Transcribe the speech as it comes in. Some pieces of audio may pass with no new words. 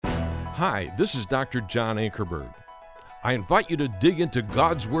Hi, this is Dr. John Ankerberg. I invite you to dig into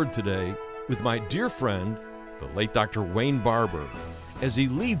God's Word today with my dear friend, the late Dr. Wayne Barber, as he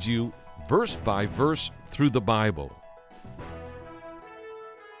leads you verse by verse through the Bible.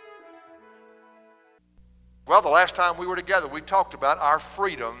 Well, the last time we were together, we talked about our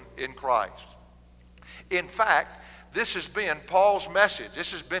freedom in Christ. In fact, this has been Paul's message.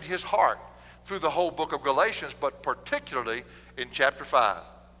 This has been his heart through the whole book of Galatians, but particularly in chapter 5.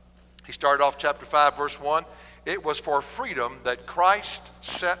 He started off chapter 5, verse 1. It was for freedom that Christ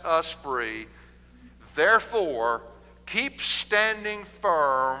set us free. Therefore, keep standing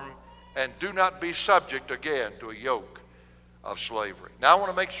firm and do not be subject again to a yoke of slavery. Now, I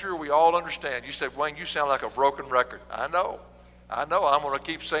want to make sure we all understand. You said, Wayne, you sound like a broken record. I know. I'm going to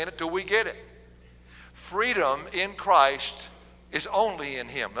keep saying it till we get it. Freedom in Christ is only in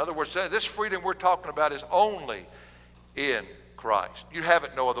Him. In other words, this freedom we're talking about is only in Christ. You have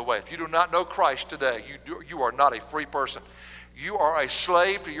it no other way. If you do not know Christ today, you are not a free person. You are a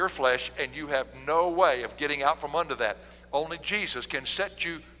slave to your flesh, and you have no way of getting out from under that. Only Jesus can set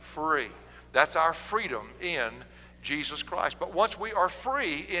you free. That's our freedom in Jesus Christ. But once we are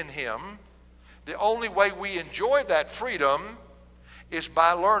free in Him, the only way we enjoy that freedom is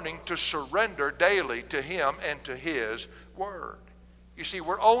by learning to surrender daily to Him and to His Word. You see,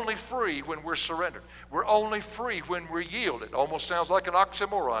 we're only free when we're surrendered. We're only free when we're yielded. Almost sounds like an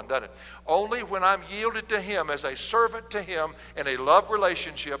oxymoron, doesn't it? Only when I'm yielded to Him as a servant to Him in a love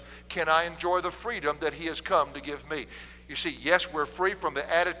relationship can I enjoy the freedom that He has come to give me. You see, yes, we're free from the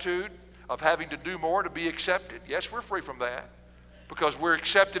attitude of having to do more to be accepted. Yes, we're free from that because we're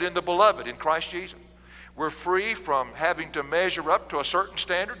accepted in the beloved, in Christ Jesus. We're free from having to measure up to a certain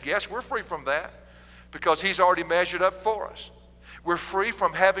standard. Yes, we're free from that because He's already measured up for us. We're free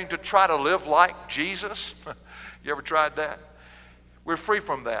from having to try to live like Jesus. You ever tried that? We're free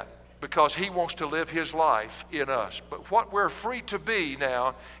from that because He wants to live His life in us. But what we're free to be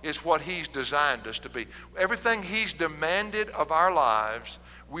now is what He's designed us to be. Everything He's demanded of our lives,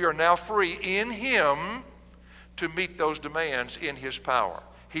 we are now free in Him to meet those demands in His power.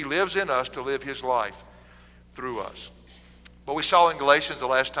 He lives in us to live His life through us. But we saw in Galatians the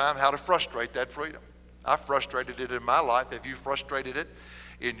last time how to frustrate that freedom. I frustrated it in my life. Have you frustrated it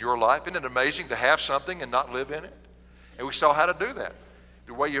in your life? Isn't it amazing to have something and not live in it? And we saw how to do that.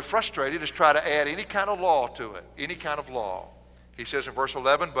 The way you frustrate it is try to add any kind of law to it, any kind of law. He says in verse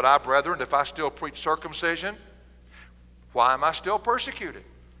 11, but I, brethren, if I still preach circumcision, why am I still persecuted?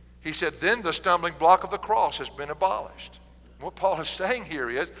 He said, then the stumbling block of the cross has been abolished. What Paul is saying here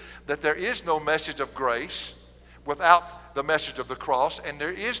is that there is no message of grace without the message of the cross, and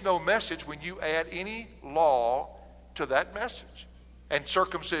there is no message when you add any law to that message. And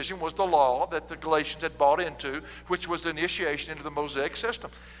circumcision was the law that the Galatians had bought into, which was the initiation into the Mosaic system.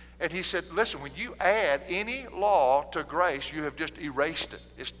 And he said, listen, when you add any law to grace, you have just erased it.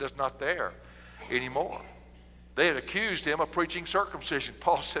 It's just not there anymore. They had accused him of preaching circumcision.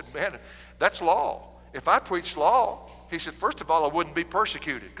 Paul said, man, that's law. If I preached law, he said, first of all, I wouldn't be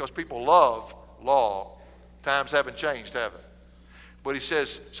persecuted because people love law. Times haven't changed, have they? But he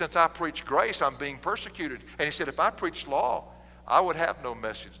says, since I preach grace, I'm being persecuted. And he said, if I preached law, I would have no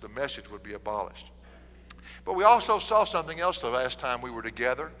message. The message would be abolished. But we also saw something else the last time we were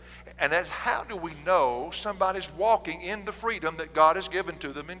together, and that's how do we know somebody's walking in the freedom that God has given to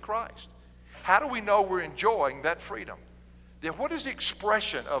them in Christ? How do we know we're enjoying that freedom? Then what is the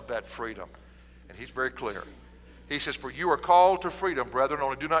expression of that freedom? And he's very clear. He says, for you are called to freedom, brethren,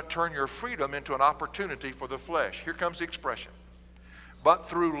 only do not turn your freedom into an opportunity for the flesh. Here comes the expression. But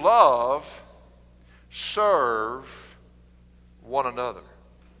through love, serve one another.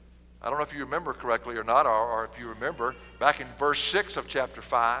 I don't know if you remember correctly or not, or if you remember, back in verse 6 of chapter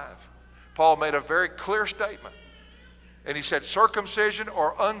 5, Paul made a very clear statement. And he said, circumcision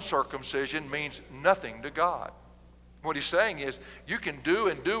or uncircumcision means nothing to God. What he's saying is, you can do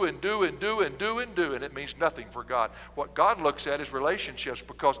and do and do and do and do and do, and it means nothing for God. What God looks at is relationships,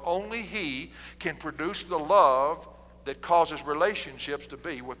 because only He can produce the love that causes relationships to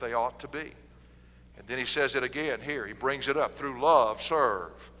be what they ought to be. And then he says it again here. He brings it up. Through love,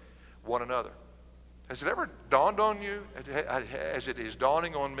 serve one another. Has it ever dawned on you, as it is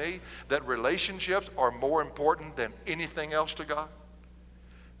dawning on me, that relationships are more important than anything else to God?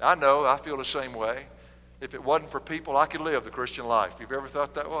 I know, I feel the same way. If it wasn't for people, I could live the Christian life. You've ever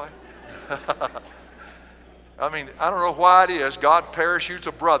thought that way? I mean, I don't know why it is. God parachutes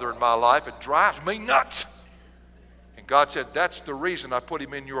a brother in my life. It drives me nuts. And God said, that's the reason I put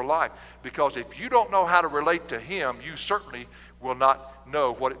him in your life. Because if you don't know how to relate to him, you certainly will not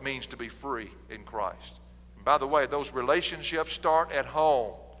know what it means to be free in Christ. And by the way, those relationships start at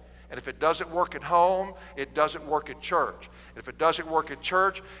home. And if it doesn't work at home, it doesn't work at church. And if it doesn't work at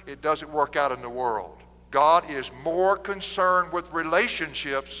church, it doesn't work out in the world. God is more concerned with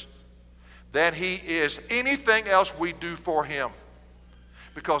relationships than he is anything else we do for him.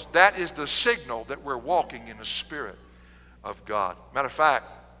 Because that is the signal that we're walking in the Spirit of God. Matter of fact,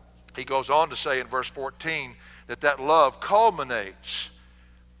 he goes on to say in verse 14 that love culminates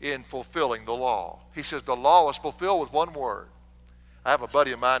in fulfilling the law. He says the law is fulfilled with one word. I have a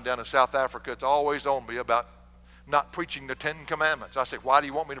buddy of mine down in South Africa that's always on me about not preaching the 10 Commandments. I said, why do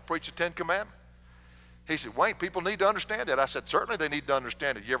you want me to preach the 10 Commandments? He said, Wayne, people need to understand that. I said, certainly they need to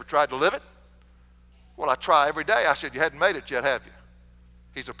understand it. You ever tried to live it? Well, I try every day. I said, you hadn't made it yet, have you?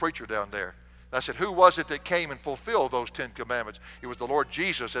 He's a preacher down there. And I said, who was it that came and fulfilled those 10 Commandments? It was the Lord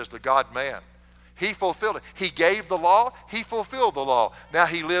Jesus as the God-man. He fulfilled it. He gave the law. He fulfilled the law. Now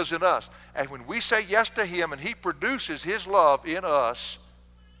he lives in us. And when we say yes to him and he produces his love in us,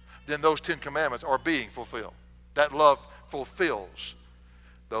 then those 10 Commandments are being fulfilled. That love fulfills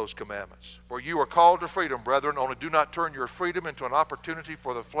those commandments. For you are called to freedom, brethren, only do not turn your freedom into an opportunity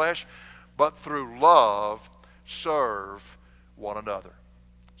for the flesh, but through love serve one another.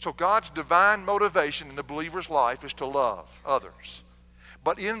 So God's divine motivation in the believer's life is to love others.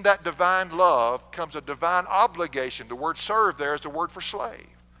 But in that divine love comes a divine obligation. The word serve there is the word for slave.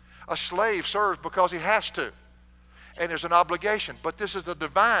 A slave serves because he has to. And there's an obligation. But this is a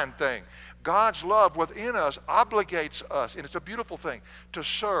divine thing. God's love within us obligates us, and it's a beautiful thing, to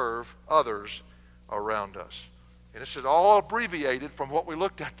serve others around us. And this is all abbreviated from what we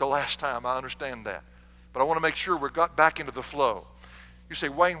looked at the last time. I understand that. But I want to make sure we got back into the flow. You say,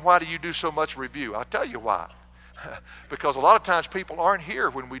 Wayne, why do you do so much review? I'll tell you why. Because a lot of times people aren't here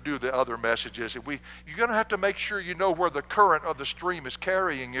when we do the other messages. You're going to have to make sure you know where the current of the stream is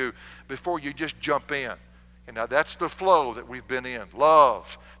carrying you before you just jump in. And now that's the flow that we've been in.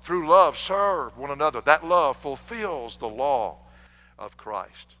 Love. Through love, serve one another. That love fulfills the law of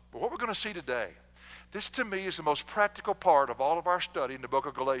Christ. But what we're going to see today, this to me is the most practical part of all of our study in the book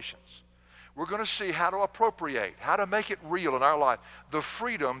of Galatians. We're going to see how to appropriate, how to make it real in our life, the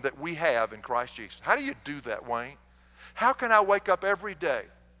freedom that we have in Christ Jesus. How do you do that, Wayne? How can I wake up every day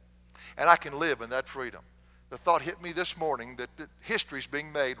and I can live in that freedom? The thought hit me this morning that history is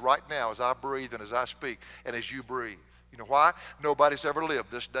being made right now as I breathe and as I speak and as you breathe. You know why? Nobody's ever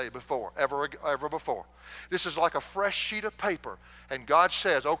lived this day before, ever before. This is like a fresh sheet of paper, and God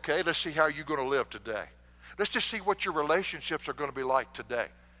says, okay, let's see how you're going to live today. Let's just see what your relationships are going to be like today.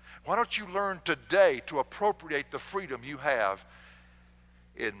 Why don't you learn today to appropriate the freedom you have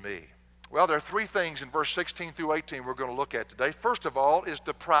in me? Well, there are three things in verse 16 through 18 we're going to look at today. First of all is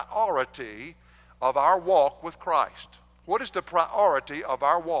the priority of our walk with Christ. What is the priority of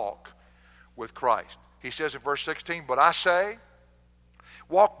our walk with Christ? He says in verse 16, but I say,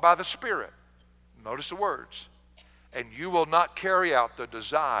 walk by the Spirit. Notice the words. And you will not carry out the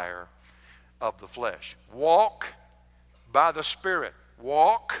desire of the flesh. Walk by the Spirit.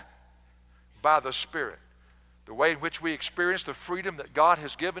 Walk by the Spirit. The way in which we experience the freedom that God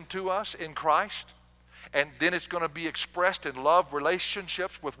has given to us in Christ, and then it's going to be expressed in love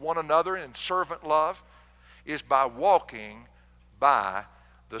relationships with one another and servant love, is by walking by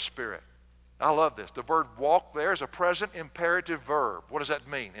the Spirit. I love this. The word walk there is a present imperative verb. What does that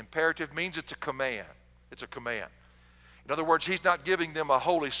mean? Imperative means it's a command. It's a command. In other words, he's not giving them a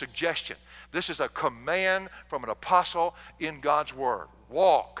holy suggestion. This is a command from an apostle in God's Word.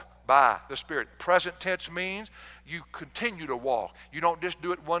 Walk by the Spirit. Present tense means you continue to walk. You don't just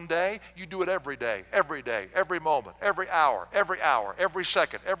do it one day. You do it every day, every moment, every hour, every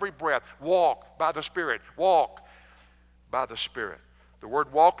second, every breath. Walk by the Spirit. Walk by the Spirit. The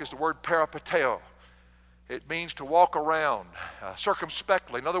word walk is the word peripateo. It means to walk around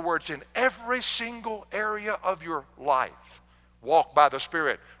circumspectly. In other words, in every single area of your life. Walk by the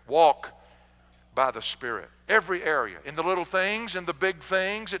Spirit. Walk by the Spirit. Every area. In the little things, in the big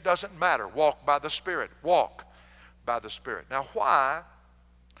things, it doesn't matter. Walk by the Spirit. Walk by the Spirit. Now, why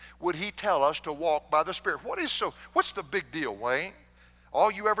would he tell us to walk by the Spirit? What's the big deal, Wayne? All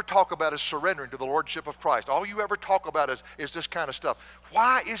you ever talk about is surrendering to the Lordship of Christ. All you ever talk about is this kind of stuff.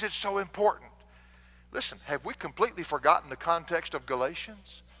 Why is it so important? Listen, have we completely forgotten the context of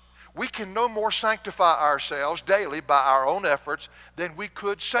Galatians? We can no more sanctify ourselves daily by our own efforts than we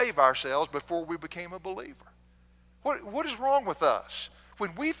could save ourselves before we became a believer. What is wrong with us?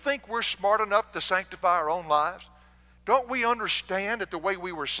 When we think we're smart enough to sanctify our own lives, don't we understand that the way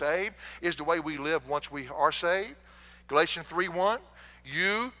we were saved is the way we live once we are saved? Galatians 3:1,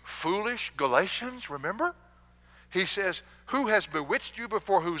 you foolish Galatians, remember? He says, Who has bewitched you,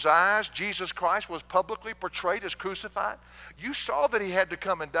 before whose eyes Jesus Christ was publicly portrayed as crucified? You saw that he had to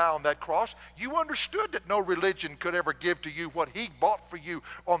come and die on that cross. You understood that no religion could ever give to you what he bought for you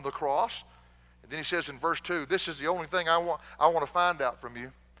on the cross. And then he says in verse 2, this is the only thing I want to find out from you.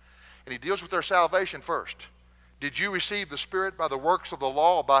 And he deals with their salvation first. Did you receive the Spirit by the works of the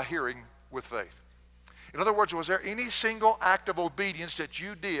law, or by hearing with faith? In other words, was there any single act of obedience that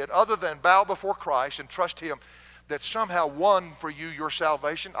you did other than bow before Christ and trust him that somehow won for you your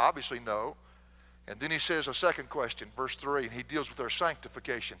salvation? Obviously no. And then he says a second question, verse 3, and he deals with their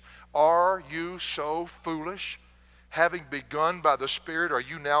sanctification. Are you so foolish? Having begun by the Spirit, are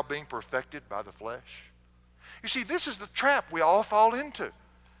you now being perfected by the flesh? You see, this is the trap we all fall into.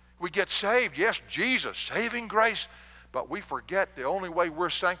 We get saved, yes, Jesus, saving grace, but we forget the only way we're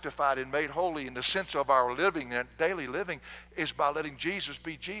sanctified and made holy in the sense of our living and daily living is by letting Jesus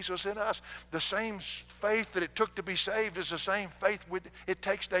be Jesus in us. The same faith that it took to be saved is the same faith it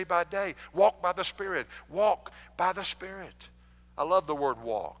takes day by day. Walk by the Spirit. Walk by the Spirit. I love the word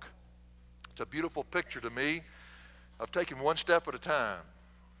walk. It's a beautiful picture to me of taking one step at a time.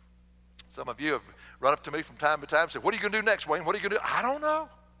 Some of you have run up to me from time to time and said, what are you going to do next, Wayne? What are you going to do? I don't know.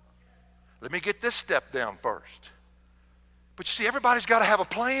 Let me get this step down first. But you see, everybody's got to have a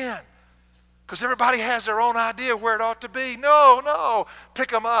plan because everybody has their own idea where it ought to be. No. Pick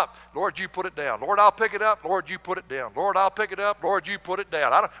them up. Lord, you put it down. Lord, I'll pick it up. Lord, you put it down. Lord, I'll pick it up. Lord, you put it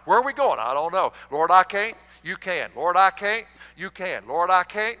down. Where are we going? I don't know. Lord, I can't. You can. Lord, I can't. You can. Lord, I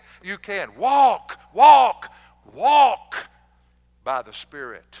can't. You can. Walk by the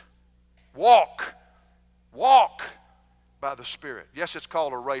Spirit. Walk by the Spirit. Yes, it's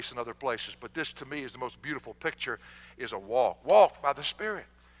called a race in other places, but this to me is the most beautiful picture, is a walk. Walk by the Spirit.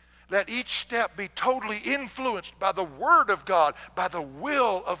 Let each step be totally influenced by the Word of God, by the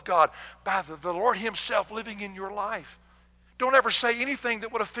will of God, by the Lord himself living in your life. Don't ever say anything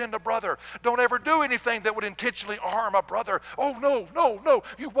that would offend a brother. Don't ever do anything that would intentionally harm a brother. Oh, no.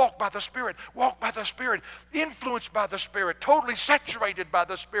 You walk by the Spirit. Walk by the Spirit. Influenced by the Spirit. Totally saturated by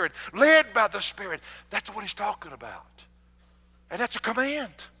the Spirit. Led by the Spirit. That's what he's talking about. And that's a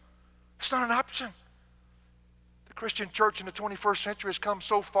command. It's not an option. The Christian church in the 21st century has come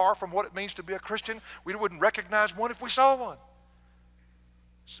so far from what it means to be a Christian, we wouldn't recognize one if we saw one.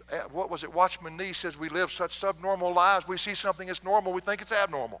 What was it? Watchman Nee says we live such subnormal lives. We see something that's normal, we think it's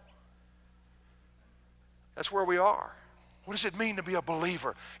abnormal. That's where we are. What does it mean to be a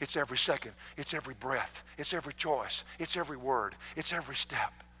believer? It's every second. It's every breath. It's every choice. It's every word. It's every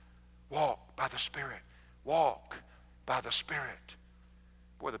step. Walk by the Spirit. Walk by the Spirit.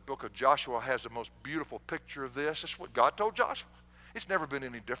 Boy, the book of Joshua has the most beautiful picture of this. That's what God told Joshua. It's never been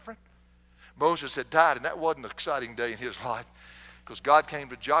any different. Moses had died, and that wasn't an exciting day in his life because God came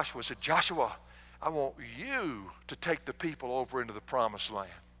to Joshua and said, Joshua, I want you to take the people over into the promised land.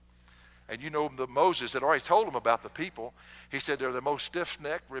 And you know that Moses had already told him about the people. He said they're the most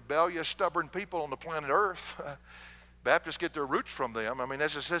stiff-necked, rebellious, stubborn people on the planet Earth. Baptists get their roots from them. I mean,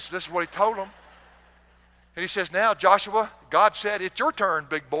 this is what he told them. And he says, now, Joshua, God said, it's your turn,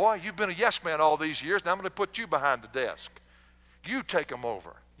 big boy. You've been a yes man all these years. Now I'm going to put you behind the desk. You take them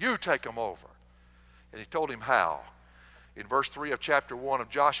over. You take them over. And he told him how. In verse 3 of chapter 1 of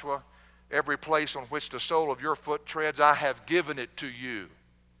Joshua, every place on which the sole of your foot treads, I have given it to you,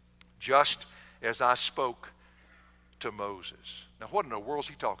 just as I spoke to Moses. Now, what in the world is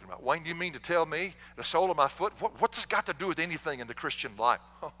he talking about? Wayne, do you mean to tell me the sole of my foot? What's this got to do with anything in the Christian life?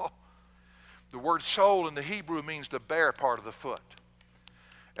 The word sole in the Hebrew means the bare part of the foot.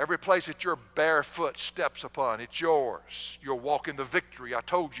 Every place that your bare foot steps upon, it's yours. You'll walk in the victory I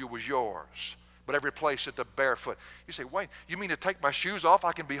told you was yours. But every place at the bare foot. You say, wait, you mean to take my shoes off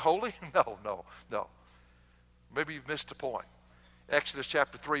I can be holy? No. Maybe you've missed the point. Exodus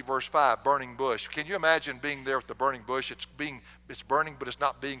chapter 3, verse 5, burning bush. Can you imagine being there with the burning bush? It's burning, but it's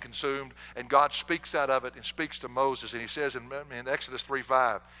not being consumed. And God speaks out of it and speaks to Moses. And he says in Exodus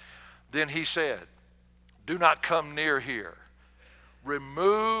 3:5, then he said, do not come near here.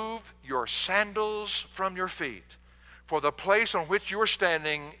 Remove your sandals from your feet. For the place on which you are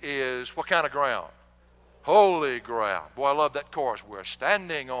standing is what kind of ground? Holy ground. Boy, I love that chorus. We're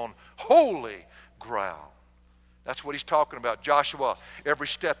standing on holy ground. That's what he's talking about. Joshua, every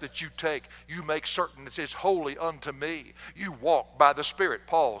step that you take, you make certain that it's holy unto me. You walk by the Spirit,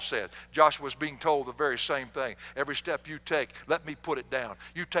 Paul said. Joshua's being told the very same thing. Every step you take, let me put it down.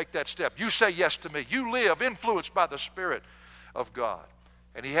 You take that step. You say yes to me. You live influenced by the Spirit of God.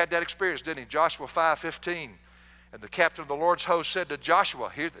 And he had that experience, didn't he? Joshua 5:15. And the captain of the Lord's host said to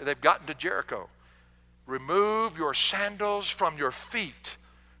Joshua, here they've gotten to Jericho, remove your sandals from your feet,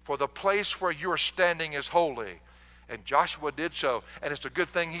 for the place where you are standing is holy. And Joshua did so, and it's a good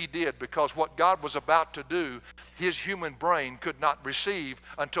thing he did, because what God was about to do, his human brain could not receive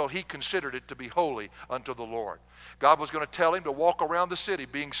until he considered it to be holy unto the Lord. God was going to tell him to walk around the city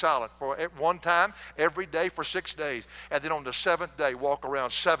being silent for one time every day for 6 days, and then on the seventh day walk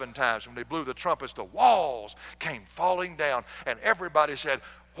around 7 times. When they blew the trumpets, the walls came falling down, and everybody said,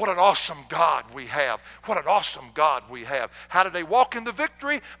 "What an awesome God we have. What an awesome God we have." How did they walk in the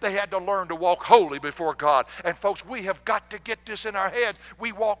victory? They had to learn to walk holy before God. And folks, we have got to get this in our heads.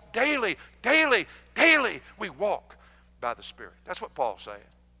 We walk daily, daily, daily. We walk by the Spirit. That's what Paul's saying.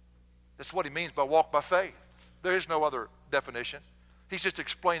 That's what he means by walk by faith. There is no other definition. He's just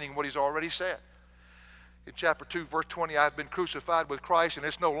explaining what he's already said. In chapter 2, verse 20, "I have been crucified with Christ, and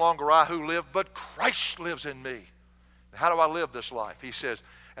it's no longer I who live, but Christ lives in me." How do I live this life? He says,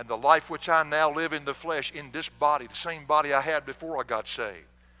 "And the life which I now live in the flesh, in this body," the same body I had before I got saved,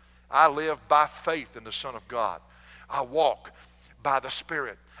 "I live by faith in the Son of God." I walk by the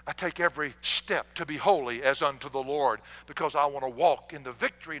Spirit. I take every step to be holy as unto the Lord, because I want to walk in the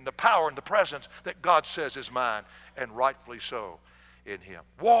victory and the power and the presence that God says is mine, and rightfully so in him.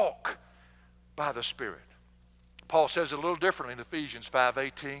 Walk by the Spirit. Paul says it a little differently in Ephesians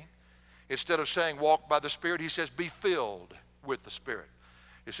 5:18. Instead of saying walk by the Spirit, he says be filled with the Spirit.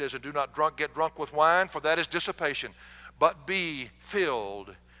 It says, "And do not get drunk with wine, for that is dissipation, but be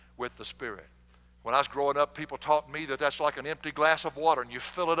filled with the Spirit." When I was growing up, people taught me that that's like an empty glass of water, and you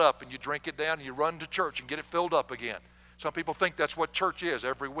fill it up, and you drink it down, and you run to church and get it filled up again. Some people think that's what church is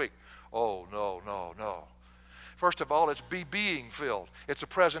every week. Oh, no, no, no. First of all, it's being filled. It's a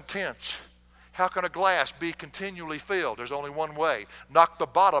present tense. How can a glass be continually filled? There's only one way. Knock the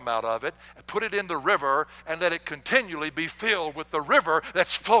bottom out of it, and put it in the river, and let it continually be filled with the river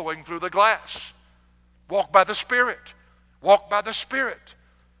that's flowing through the glass. Walk by the Spirit. Walk by the Spirit.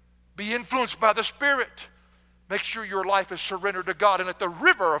 Be influenced by the Spirit. Make sure your life is surrendered to God, and that the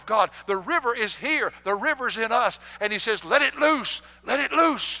river of God, the river is here, the river's in us. And he says, let it loose,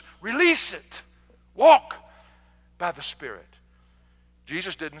 release it. Walk by the Spirit.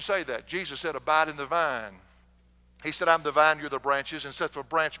 Jesus didn't say that. Jesus said, abide in the vine. He said, I'm the vine, you're the branches, and said, if a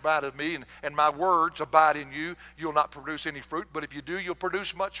branch abide in me, and my words abide in you, you'll not produce any fruit, but if you do, you'll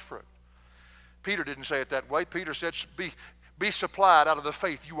produce much fruit. Peter didn't say it that way. Peter said, be supplied out of the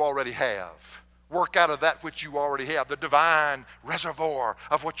faith you already have. Work out of that which you already have, the divine reservoir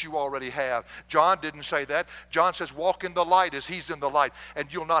of what you already have. John didn't say that. John says, walk in the light as he's in the light,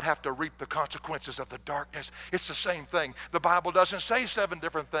 and you'll not have to reap the consequences of the darkness. It's the same thing. The Bible doesn't say 7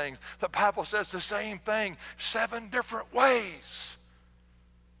 different things. The Bible says the same thing 7 different ways.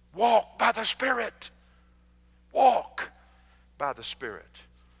 Walk by the Spirit. Walk by the Spirit.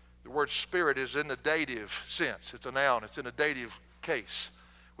 The word Spirit is in the dative sense. It's a noun. It's in a dative case,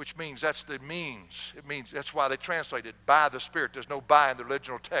 which means that's the means. It means that's why they translate it by the Spirit. There's no by in the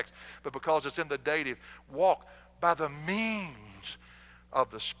original text, but because it's in the dative, walk by the means of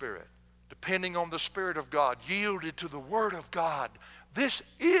the Spirit, depending on the Spirit of God, yielded to the Word of God. This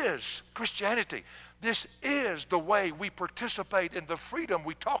is Christianity. This is the way we participate in the freedom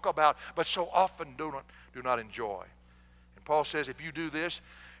we talk about, but so often do not enjoy. And Paul says, if you do this,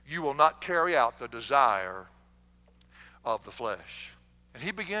 you will not carry out the desire of the flesh. And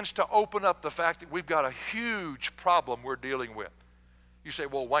he begins to open up the fact that we've got a huge problem we're dealing with. You say,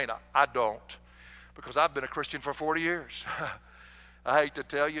 well, Wayne, I don't, because I've been a Christian for 40 years. I hate to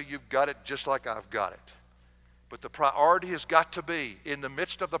tell you, you've got it just like I've got it. But the priority has got to be, in the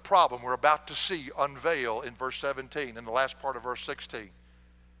midst of the problem we're about to see unveil in verse 17, in the last part of verse 16,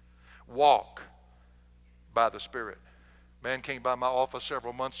 walk by the Spirit. A man came by my office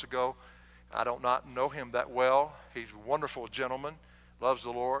several months ago. I do not know him that well. He's a wonderful gentleman, loves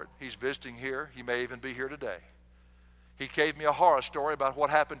the Lord. He's visiting here. He may even be here today. He gave me a horror story about what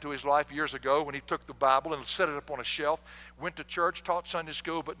happened to his life years ago when he took the Bible and set it up on a shelf, went to church, taught Sunday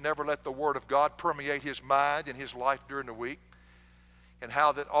school, but never let the Word of God permeate his mind and his life during the week, and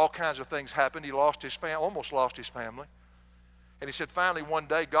how that all kinds of things happened. He almost lost his family. And he said finally one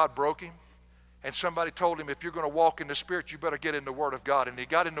day God broke him. And somebody told him, if you're going to walk in the Spirit, you better get in the Word of God. And he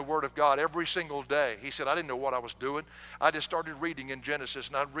got in the Word of God every single day. He said, I didn't know what I was doing. I just started reading in Genesis,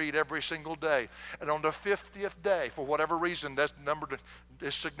 and I'd read every single day. And on the 50th day, for whatever reason, that number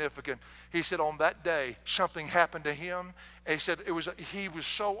is significant, he said on that day, something happened to him. And he said he was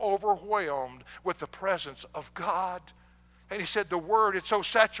so overwhelmed with the presence of God. And he said the Word had so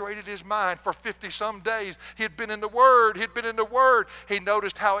saturated his mind for 50-some days. He had been in the Word. He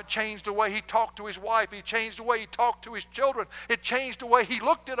noticed how it changed the way he talked to his wife. He changed the way he talked to his children. It changed the way he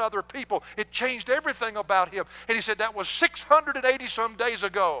looked at other people. It changed everything about him. And he said that was 680-some days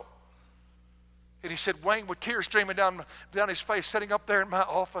ago. And he said, Wayne, with tears streaming down his face, sitting up there in my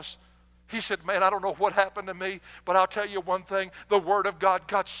office, he said, man, I don't know what happened to me, but I'll tell you one thing. The Word of God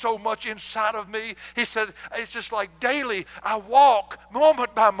got so much inside of me. He said, it's just like daily I walk,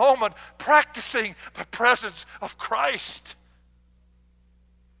 moment by moment, practicing the presence of Christ.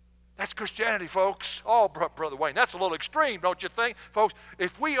 That's Christianity, folks. Oh, Brother Wayne, that's a little extreme, don't you think? Folks,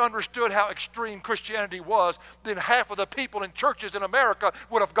 if we understood how extreme Christianity was, then half of the people in churches in America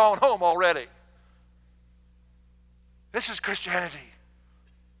would have gone home already. This is Christianity.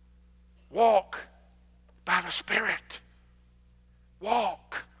 Walk by the Spirit.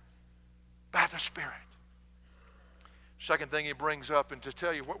 Walk by the Spirit. Second thing he brings up, and to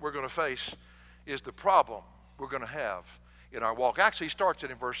tell you what we're going to face, is the problem we're going to have in our walk. Actually, he starts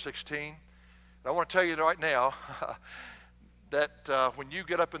it in verse 16. And I want to tell you right now that when you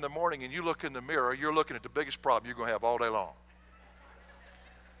get up in the morning and you look in the mirror, you're looking at the biggest problem you're going to have all day long.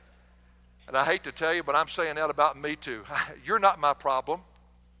 And I hate to tell you, but I'm saying that about me too. You're not my problem.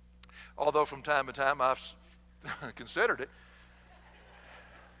 Although from time to time I've considered it.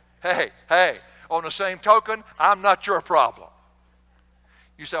 Hey, on the same token, I'm not your problem.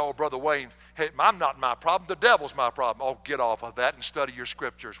 You say, oh, Brother Wayne, hey, I'm not my problem. The devil's my problem. Oh, get off of that and study your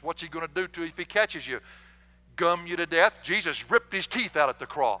scriptures. What's he going to do to you if he catches you? Gum you to death? Jesus ripped his teeth out at the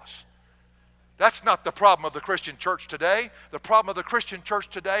cross. That's not the problem of the Christian church today. The problem of the Christian church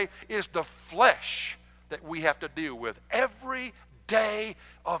today is the flesh that we have to deal with every day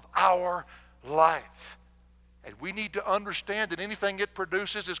of our life. And we need to understand that anything it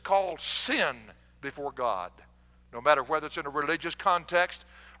produces is called sin before God. No matter whether it's in a religious context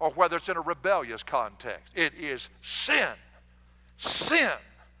or whether it's in a rebellious context. It is sin. Sin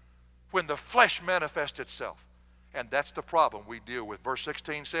when the flesh manifests itself. And that's the problem we deal with. Verse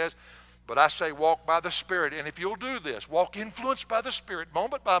 16 says, but I say walk by the Spirit. And if you'll do this, walk influenced by the Spirit,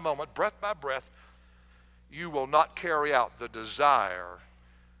 moment by moment, breath by breath, you will not carry out the desire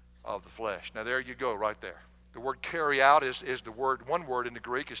of the flesh. Now there you go right there. The word carry out is the word, one word in the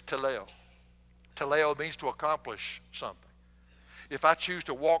Greek is teleo. Teleo means to accomplish something. If I choose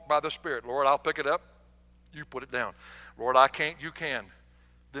to walk by the Spirit, Lord, I'll pick it up, you put it down. Lord, I can't, you can.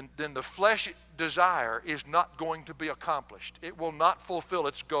 Then the flesh desire is not going to be accomplished. It will not fulfill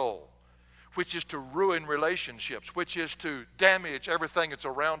its goal, which is to ruin relationships, which is to damage everything that's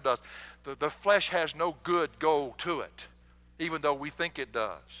around us. The flesh has no good goal to it, even though we think it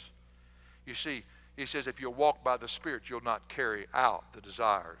does. You see, he says if you'll walk by the Spirit, you'll not carry out the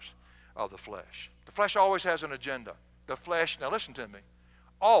desires of the flesh. The flesh always has an agenda. The flesh, now listen to me,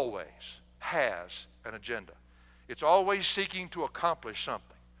 always has an agenda. It's always seeking to accomplish something.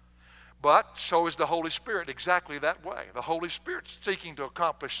 But so is the Holy Spirit exactly that way. The Holy Spirit's seeking to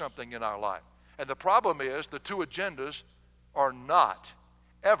accomplish something in our life. And the problem is the two agendas are not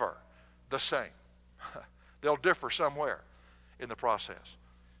ever the same. They'll differ somewhere in the process.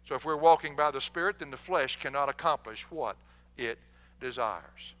 So if we're walking by the Spirit, then the flesh cannot accomplish what it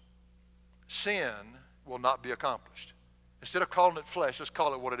desires. Sin will not be accomplished. Instead of calling it flesh, let's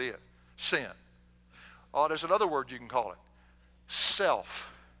call it what it is. Sin. Oh, there's another word you can call it.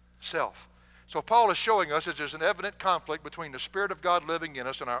 Self. Self. So Paul is showing us that there's an evident conflict between the Spirit of God living in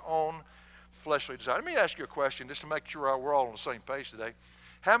us and our own fleshly desire. Let me ask you a question just to make sure we're all on the same page today.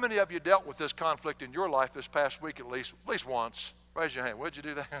 How many of you dealt with this conflict in your life this past week at least once? Raise your hand. Would you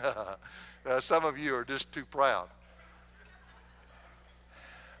do that? Some of you are just too proud.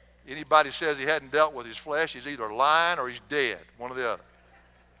 Anybody says he hadn't dealt with his flesh, he's either lying or he's dead, one or the other.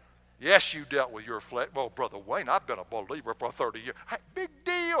 Yes, you dealt with your flesh. Well, Brother Wayne, I've been a believer for 30 years. Hey, big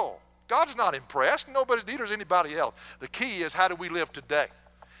deal. God's not impressed. Neither is anybody else. The key is, how do we live today?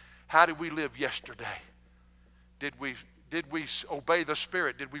 How did we live yesterday? Did we obey the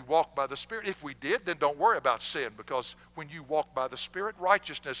Spirit? Did we walk by the Spirit? If we did, then don't worry about sin, because when you walk by the Spirit,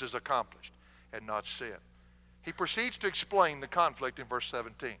 righteousness is accomplished and not sin. He proceeds to explain the conflict in verse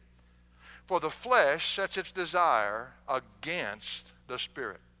 17. For the flesh sets its desire against the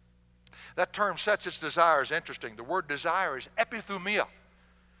Spirit. That term, sets its desire, is interesting. The word desire is epithumia.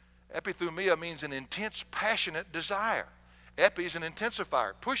 Epithumia means an intense, passionate desire. Epi is an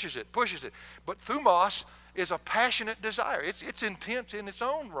intensifier, pushes it. But thumos is a passionate desire. It's intense in its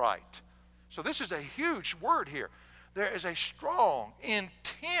own right. So this is a huge word here. There is a strong,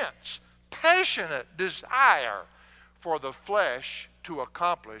 intense, passionate desire for the flesh to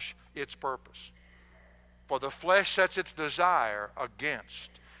accomplish its purpose. For the flesh sets its desire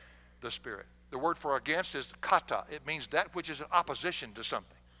against the Spirit. The word for against is kata. It means that which is in opposition to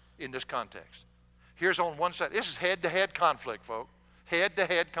something in this context. Here's on one side. This is head-to-head conflict, folks.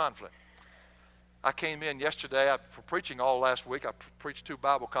 Head-to-head conflict. I came in yesterday for preaching all last week. I preached 2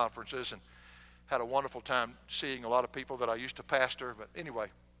 Bible conferences, and Had a wonderful time seeing a lot of people that I used to pastor. But anyway,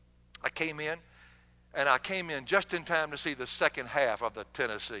 I came in, and I came in just in time to see the second half of the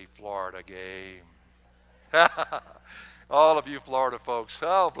Tennessee-Florida game. All of you Florida folks,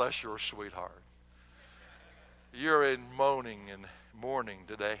 oh, bless your sweetheart. You're in moaning and mourning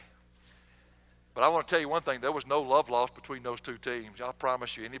today. But I want to tell you one thing. There was no love lost between those two teams. I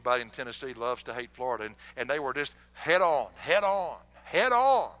promise you, anybody in Tennessee loves to hate Florida. And they were just head on, head on, head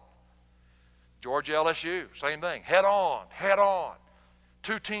on. Georgia LSU, same thing. Head on, head on.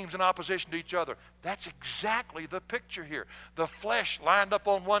 Two teams in opposition to each other. That's exactly the picture here. The flesh lined up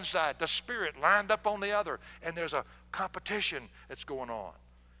on one side, the spirit lined up on the other, and there's a competition that's going on.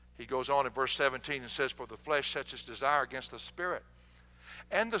 He goes on in verse 17 and says, for the flesh sets its desire against the spirit,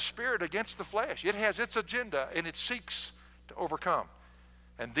 and the spirit against the flesh. It has its agenda, and it seeks to overcome.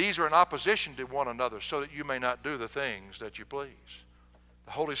 And these are in opposition to one another, so that you may not do the things that you please.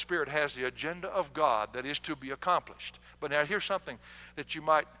 The Holy Spirit has the agenda of God that is to be accomplished. But now here's something that you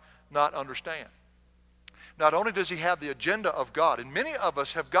might not understand. Not only does he have the agenda of God, and many of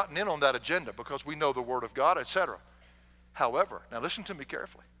us have gotten in on that agenda because we know the Word of God, etc. However, now listen to me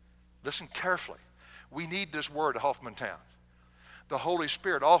carefully. Listen carefully. We need this word at Hoffmantown. The Holy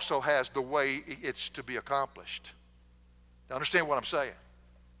Spirit also has the way it's to be accomplished. Now understand what I'm saying.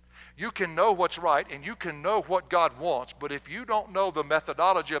 You can know what's right and you can know what God wants, but if you don't know the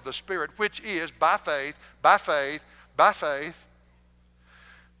methodology of the Spirit, which is by faith, by faith, by faith,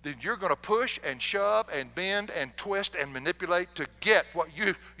 then you're going to push and shove and bend and twist and manipulate to get what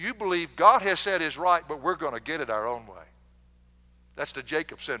you believe God has said is right, but we're going to get it our own way. That's the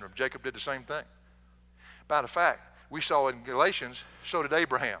Jacob syndrome. Jacob did the same thing. Matter of fact, we saw in Galatians, so did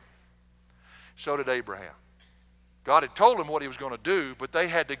Abraham. So did Abraham. God had told them what he was going to do, but they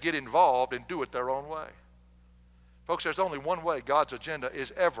had to get involved and do it their own way. Folks, there's only one way God's agenda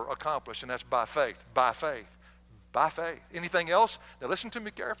is ever accomplished, and that's by faith, by faith, by faith. Anything else, now listen to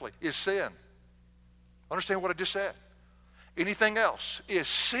me carefully, is sin. Understand what I just said? Anything else is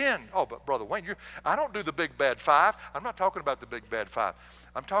sin. Oh, but Brother Wayne, I don't do the big bad five. I'm not talking about the big bad five.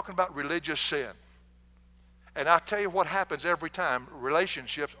 I'm talking about religious sin. And I tell you what happens every time.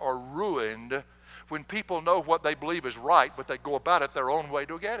 Relationships are ruined when people know what they believe is right, but they go about it their own way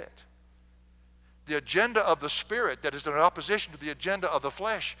to get it. The agenda of the Spirit that is in opposition to the agenda of the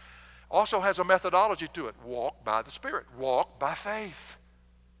flesh also has a methodology to it. Walk by the Spirit. Walk by faith.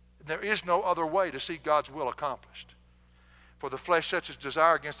 There is no other way to see God's will accomplished. For the flesh sets its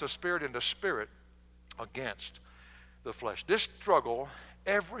desire against the Spirit, and the Spirit against the flesh. This struggle,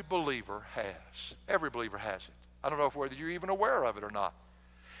 every believer has. Every believer has it. I don't know whether you're even aware of it or not.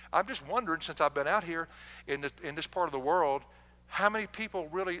 I'm just wondering, since I've been out here in this part of the world, how many people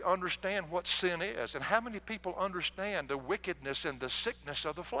really understand what sin is, and how many people understand the wickedness and the sickness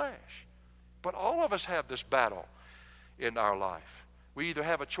of the flesh. But all of us have this battle in our life. We either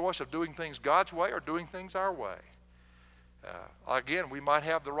have a choice of doing things God's way or doing things our way. Again, we might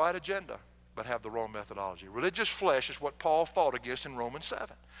have the right agenda, but have the wrong methodology. Religious flesh is what Paul fought against in Romans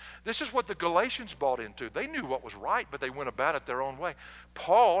 7. This is what the Galatians bought into. They knew what was right, but they went about it their own way.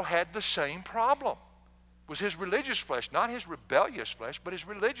 Paul had the same problem. It was his religious flesh, not his rebellious flesh, but his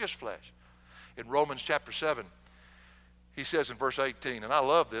religious flesh. In Romans chapter 7, he says in verse 18, and I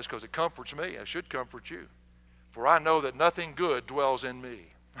love this because it comforts me. It should comfort you. For I know that nothing good dwells in me.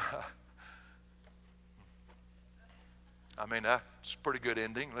 I mean, that's a pretty good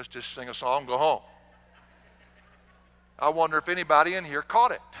ending. Let's just sing a song, go home. I wonder if anybody in here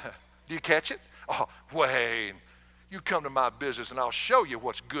caught it. Do you catch it? Oh, Wayne, you come to my business and I'll show you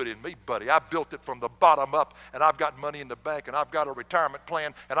what's good in me, buddy. I built it from the bottom up, and I've got money in the bank, and I've got a retirement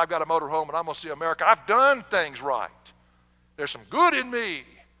plan, and I've got a motor home, and I'm going to see America. I've done things right. There's some good in me.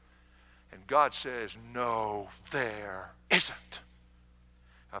 And God says, no, there isn't.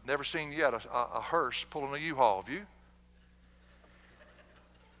 I've never seen yet a hearse pulling a U-Haul. Have you?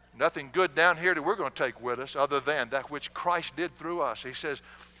 Nothing good down here that we're going to take with us other than that which Christ did through us. He says,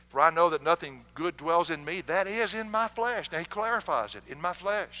 for I know that nothing good dwells in me, that is in my flesh. Now he clarifies it, in my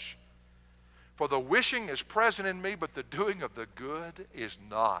flesh. For the wishing is present in me, but the doing of the good is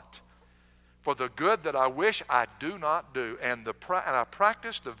not. For the good that I wish, I do not do. And I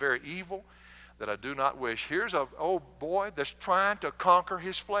practice the very evil that I do not wish. Here's an old boy that's trying to conquer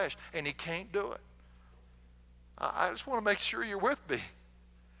his flesh, and he can't do it. I just want to make sure you're with me.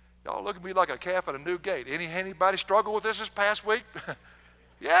 Y'all look at me like a calf at a new gate. Anybody struggle with this past week?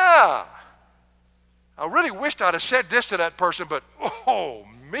 Yeah. I really wished I'd have said this to that person, but oh,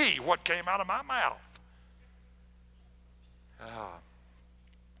 me, what came out of my mouth?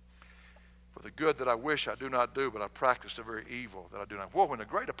 For the the good that I wish I do not do, but I practice the very evil that I do not. Well, when the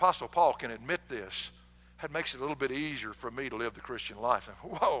great Apostle Paul can admit this, that makes it a little bit easier for me to live the Christian life.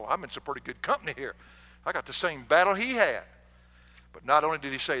 And, whoa, I'm in some pretty good company here. I got the same battle he had. But not only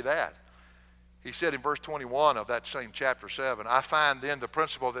did he say that, he said in verse 21 of that same chapter 7, I find then the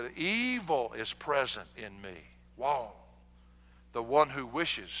principle that evil is present in me. Whoa. The one who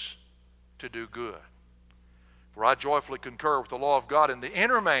wishes to do good. For I joyfully concur with the law of God in the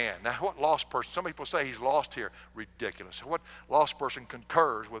inner man. Now, what lost person? Some people say he's lost here. Ridiculous. What lost person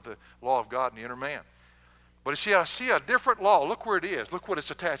concurs with the law of God in the inner man? But you see, I see a different law. Look where it is. Look what it's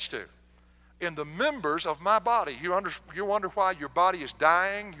attached to. In the members of my body. You wonder why your body is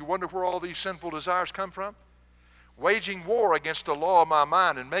dying? You wonder where all these sinful desires come from? Waging war against the law of my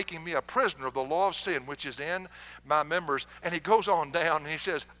mind and making me a prisoner of the law of sin which is in my members. And he goes on down and he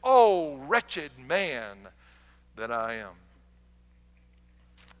says, oh, wretched man that I am.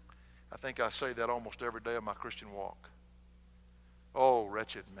 I think I say that almost every day of my Christian walk. Oh,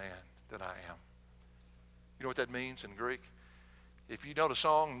 wretched man that I am. You know what that means in Greek? If you know the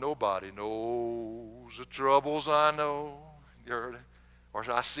song, nobody knows the troubles I know. You heard it? Or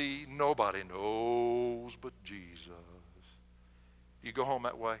I see, nobody knows but Jesus. You go home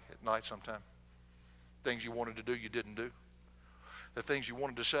that way at night sometime. Things you wanted to do, you didn't do. The things you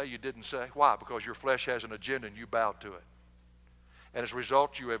wanted to say, you didn't say. Why? Because your flesh has an agenda and you bowed to it. And as a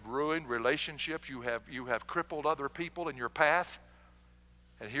result, you have ruined relationships. You have crippled other people in your path.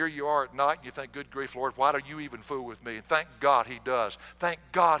 And here you are at night and you think, good grief, Lord, why do you even fool with me? And thank God he does. Thank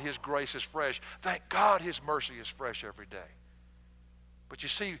God his grace is fresh. Thank God his mercy is fresh every day. But you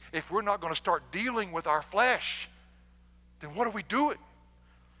see, if we're not going to start dealing with our flesh, then what are we doing?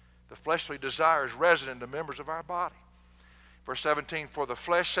 The fleshly desire is resident in the members of our body. Verse 17, for the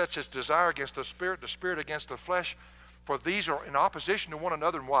flesh sets its desire against the spirit against the flesh, for these are in opposition to one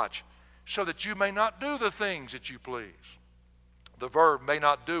another, and watch, so that you may not do the things that you please. The verb may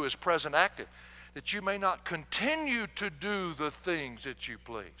not do is present active, that you may not continue to do the things that you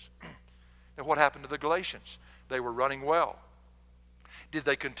please. And what happened to the Galatians? They were running well. Did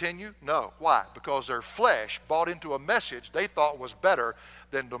they continue? No. Why? Because their flesh bought into a message they thought was better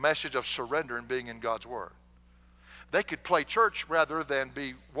than the message of surrender and being in God's Word. They could play church rather than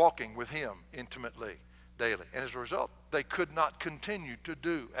be walking with him intimately daily. And as a result, they could not continue to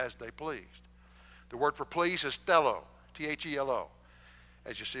do as they pleased. The word for please is thelo, T-H-E-L-O,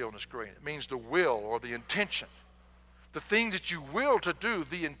 as you see on the screen. It means the will or the intention. The things that you will to do,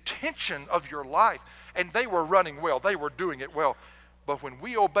 the intention of your life. And they were running well. They were doing it well. But when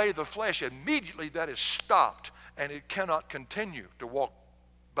we obey the flesh, immediately that is stopped and it cannot continue to walk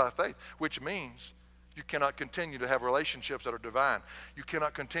by faith, which means you cannot continue to have relationships that are divine. You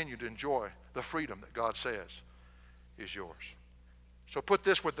cannot continue to enjoy the freedom that God says is yours. So put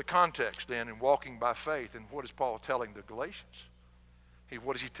this with the context then in walking by faith. And what is Paul telling the Galatians?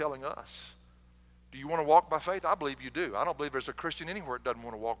 What is he telling us? Do you want to walk by faith? I believe you do. I don't believe there's a Christian anywhere that doesn't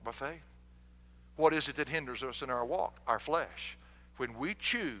want to walk by faith. What is it that hinders us in our walk? Our flesh. When we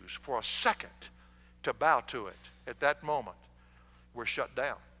choose for a second to bow to it, at that moment, we're shut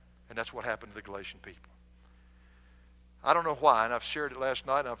down. And that's what happened to the Galatian people. I don't know why, and I've shared it last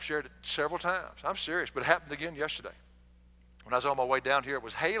night, and I've shared it several times. I'm serious, but it happened again yesterday. When I was on my way down here, it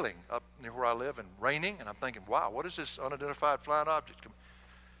was hailing up near where I live and raining, and I'm thinking, wow, what is this unidentified flying object?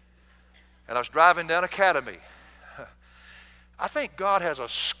 And I was driving down Academy. I think God has a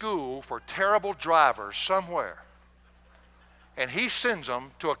school for terrible drivers somewhere. And he sends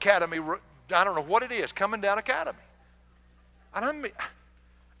them to Academy, I don't know what it is, coming down Academy. And I mean,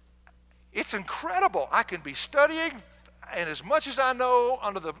 it's incredible. I can be studying, and as much as I know,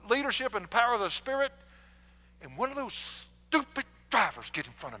 under the leadership and power of the Spirit, and one of those stupid drivers get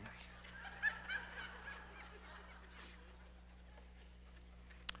in front of me.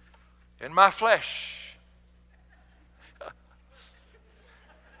 And my flesh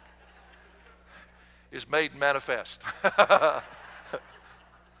is made manifest.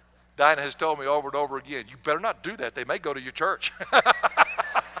 Dinah has told me over and over again, you better not do that. They may go to your church.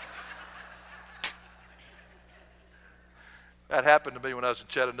 That happened to me when I was in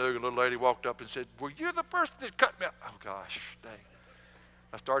Chattanooga. A little lady walked up and said, were you the person that cut me out? Oh, gosh, dang.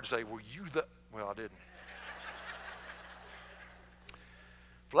 I started to say, were you the... Well, I didn't.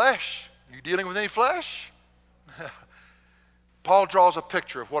 Flesh. You dealing with any flesh? Paul draws a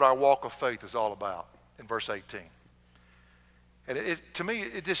picture of what our walk of faith is all about in verse 18. And to me,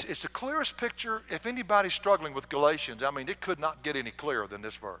 it's the clearest picture. If anybody's struggling with Galatians, I mean, it could not get any clearer than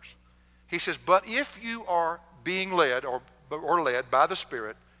this verse. He says, but if you are being led or led by the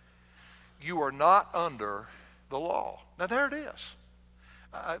Spirit, you are not under the law. Now there it is.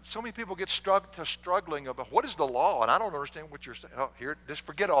 So many people get struggling about what is the law, and I don't understand what you're saying. Oh, here, just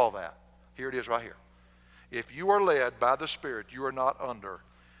forget all that. Here it is right here. If you are led by the Spirit, you are not under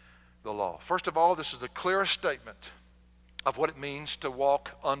the law. First of all, this is the clearest statement of what it means to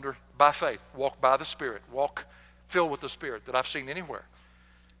walk by faith, walk by the Spirit, walk filled with the Spirit that I've seen anywhere.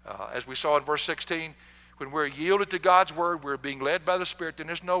 As we saw in verse 16, when we're yielded to God's word, we're being led by the Spirit, then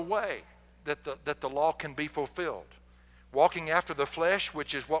there's no way that the law can be fulfilled. Walking after the flesh,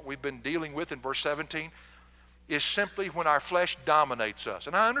 which is what we've been dealing with in verse 17, is simply when our flesh dominates us.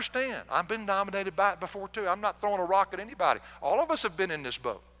 And I understand. I've been dominated by it before too. I'm not throwing a rock at anybody. All of us have been in this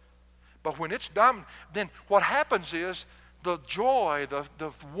boat. But when it's dominated, then what happens is the joy,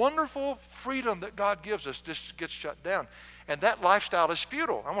 the wonderful freedom that God gives us just gets shut down. And that lifestyle is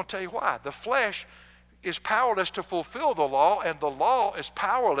futile. I'm going to tell you why. The flesh is powerless to fulfill the law, and the law is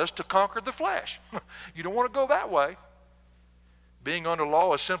powerless to conquer the flesh. You don't want to go that way. Being under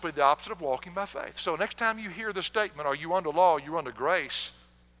law is simply the opposite of walking by faith. So next time you hear the statement, are you under law, are you under grace?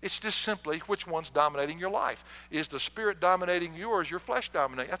 It's just simply which one's dominating your life. Is the Spirit dominating you, or is your flesh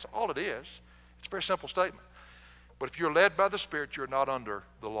dominating? That's all it is. It's a very simple statement. But if you're led by the Spirit, you're not under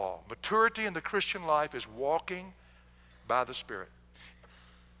the law. Maturity in the Christian life is walking by the Spirit.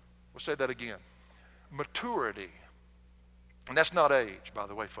 We'll say that again. Maturity, and that's not age, by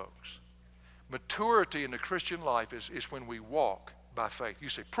the way, folks. Maturity in the Christian life is when we walk by faith. You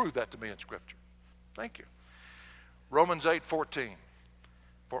say, prove that to me in Scripture. Thank you. Romans 8:14.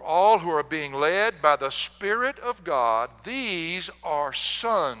 For all who are being led by the Spirit of God, these are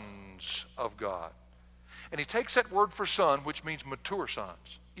sons of God. And he takes that word for son, which means mature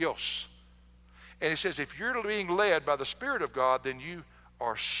sons, ios. And he says, if you're being led by the Spirit of God, then you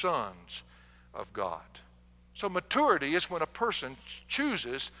are sons of God. So maturity is when a person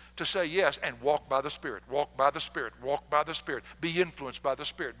chooses to say yes and walk by the Spirit, walk by the Spirit, walk by the Spirit, be influenced by the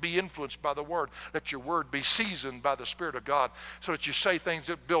Spirit, be influenced by the Word. Let your word be seasoned by the Spirit of God so that you say things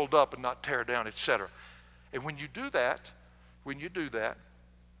that build up and not tear down, etc. And when you do that,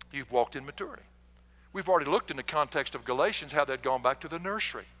 you've walked in maturity. We've already looked in the context of Galatians how they'd gone back to the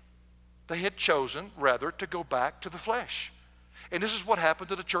nursery. They had chosen, rather, to go back to the flesh. And this is what happened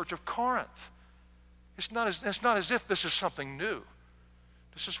to the church of Corinth. It's not as if this is something new.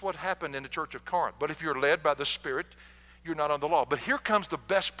 This is what happened in the church of Corinth. But if you're led by the Spirit, you're not under the law. But here comes the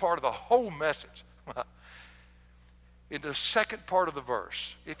best part of the whole message. In the second part of the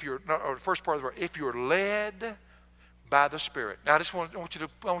verse, or the first part of the verse, if you're led by the Spirit. Now I want you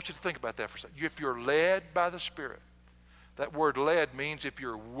to think about that for a second. If you're led by the Spirit, that word led means if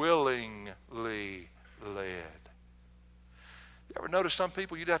you're willingly led. You ever notice some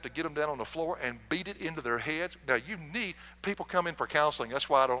people, you'd have to get them down on the floor and beat it into their heads? Now, people come in for counseling. That's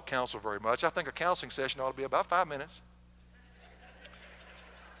why I don't counsel very much. I think a counseling session ought to be about 5 minutes.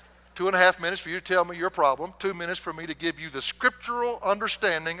 2.5 minutes for you to tell me your problem. 2 minutes for me to give you the scriptural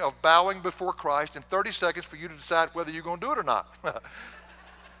understanding of bowing before Christ, and 30 seconds for you to decide whether you're going to do it or not.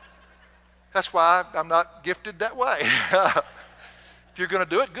 That's why I'm not gifted that way. If you're going to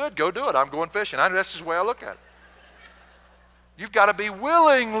do it, good, go do it. I'm going fishing. That's just the way I look at it. You've got to be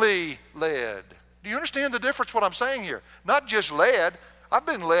willingly led. Do you understand the difference what I'm saying here? Not just led. I've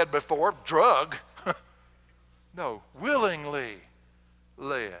been led before, drug. No, willingly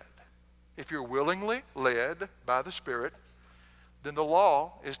led. If you're willingly led by the Spirit, then the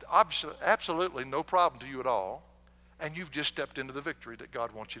law is absolutely no problem to you at all, and you've just stepped into the victory that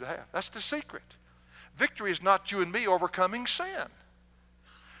God wants you to have. That's the secret. Victory is not you and me overcoming sin.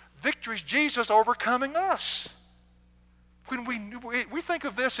 Victory is Jesus overcoming us. When we think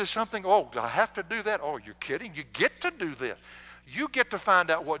of this as something, oh, do I have to do that? Oh, you're kidding. You get to do this. You get to find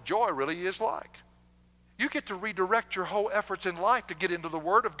out what joy really is like. You get to redirect your whole efforts in life to get into the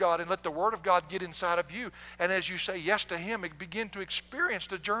Word of God and let the Word of God get inside of you. And as you say yes to Him, begin to experience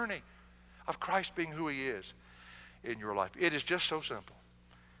the journey of Christ being who He is in your life. It is just so simple.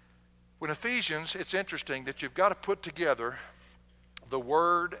 When Ephesians, it's interesting that you've got to put together the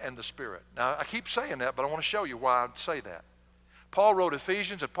Word and the Spirit. Now, I keep saying that, but I want to show you why I say that. Paul wrote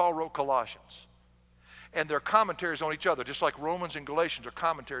Ephesians and Paul wrote Colossians. And they're commentaries on each other, just like Romans and Galatians are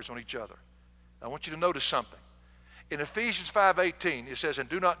commentaries on each other. I want you to notice something. In Ephesians 5:18, it says, and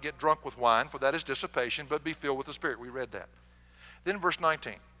do not get drunk with wine, for that is dissipation, but be filled with the Spirit. We read that. Then verse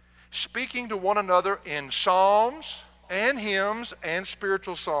 19, speaking to one another in psalms and hymns and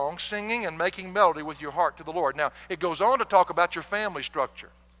spiritual songs, singing and making melody with your heart to the Lord. Now, it goes on to talk about your family structure.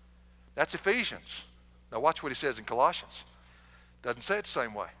 That's Ephesians. Now watch what he says in Colossians. Doesn't say it the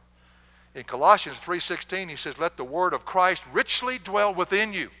same way. In Colossians 3:16, he says, let the word of Christ richly dwell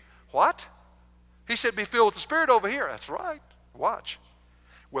within you. What? He said, be filled with the Spirit over here. That's right. Watch.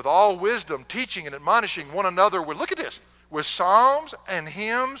 with all wisdom, teaching and admonishing one another with, look at this, with psalms and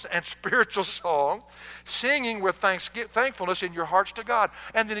hymns and spiritual song, singing with thankfulness in your hearts to God.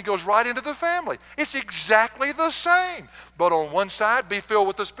 And then he goes right into the family. It's exactly the same. But on one side, be filled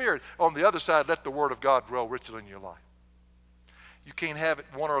with the Spirit. On the other side, let the Word of God dwell richly in your life. You can't have it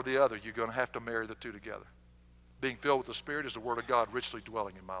one or the other. You're going to have to marry the two together. Being filled with the Spirit is the Word of God richly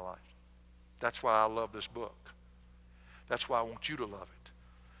dwelling in my life. That's why I love this book. That's why I want you to love it.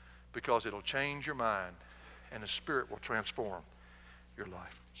 Because it'll change your mind, and the Spirit will transform your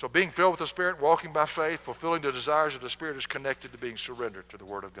life. So being filled with the Spirit, walking by faith, fulfilling the desires of the Spirit is connected to being surrendered to the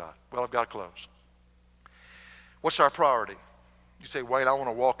Word of God. Well, I've got to close. What's our priority? You say, Wayne, I want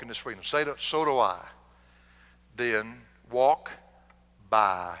to walk in this freedom. So do I. Then walk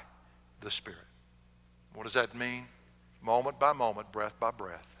by the Spirit. What does that mean? Moment by moment, breath by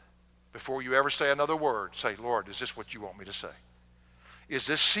breath. Before you ever say another word, say, Lord, is this what you want me to say? Is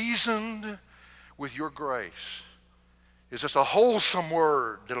this seasoned with your grace? Is this a wholesome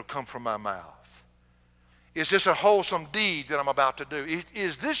word that'll come from my mouth? Is this a wholesome deed that I'm about to do?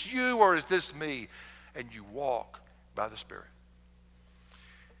 Is this you or is this me? And you walk by the Spirit.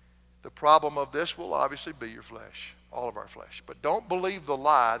 The problem of this will obviously be your flesh, all of our flesh. But don't believe the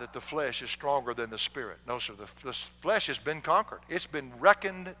lie that the flesh is stronger than the Spirit. No, sir, the flesh has been conquered. It's been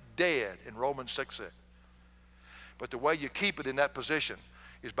reckoned dead in Romans 6:6. But the way you keep it in that position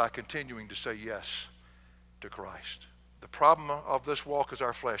is by continuing to say yes to Christ. The problem of this walk is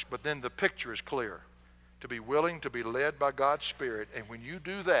our flesh, but then the picture is clear. To be willing to be led by God's Spirit, and when you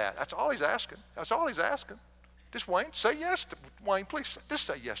do that, that's all he's asking. That's all he's asking. Just, Wayne, say yes to, Wayne, please, just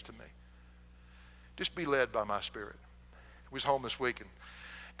say yes to me. Just be led by my Spirit. We was home this week and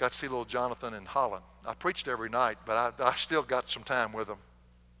got to see little Jonathan in Holland. I preached every night, but I still got some time with him.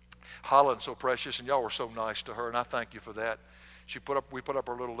 Holland's so precious, and y'all were so nice to her, and I thank you for that. We put up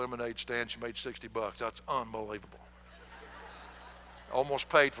our little lemonade stand. She made $60. That's unbelievable. Almost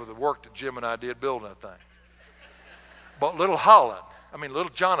paid for the work that Jim and I did building that thing. But little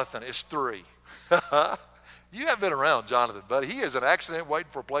Jonathan is 3. You haven't been around Jonathan, buddy. He is an accident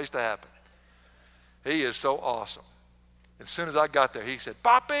waiting for a place to happen. He is so awesome. As soon as I got there, he said,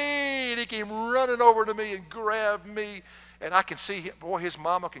 Papi! And he came running over to me and grabbed me. And I can see him, boy, his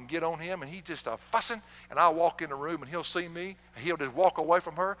mama can get on him, and he's just fussing. And I'll walk in the room, and he'll see me, and he'll just walk away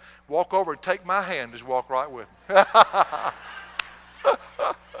from her, walk over and take my hand, and just walk right with me.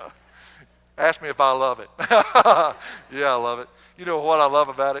 Ask me if I love it. Yeah, I love it. You know what I love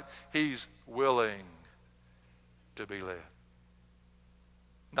about it? He's willing to be led.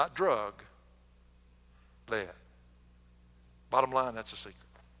 Not drug, led. Bottom line, that's the secret.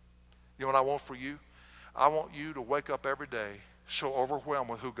 You know what I want for you? I want you to wake up every day so overwhelmed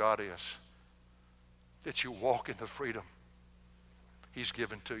with who God is that you walk in the freedom he's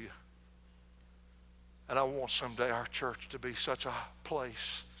given to you. And I want someday our church to be such a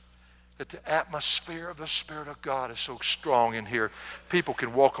place that the atmosphere of the Spirit of God is so strong in here, people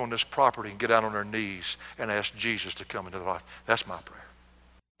can walk on this property and get out on their knees and ask Jesus to come into their life. That's my prayer.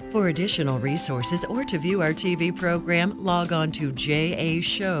 For additional resources or to view our TV program, log on to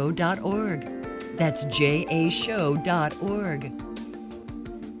jashow.org. That's jashow.org.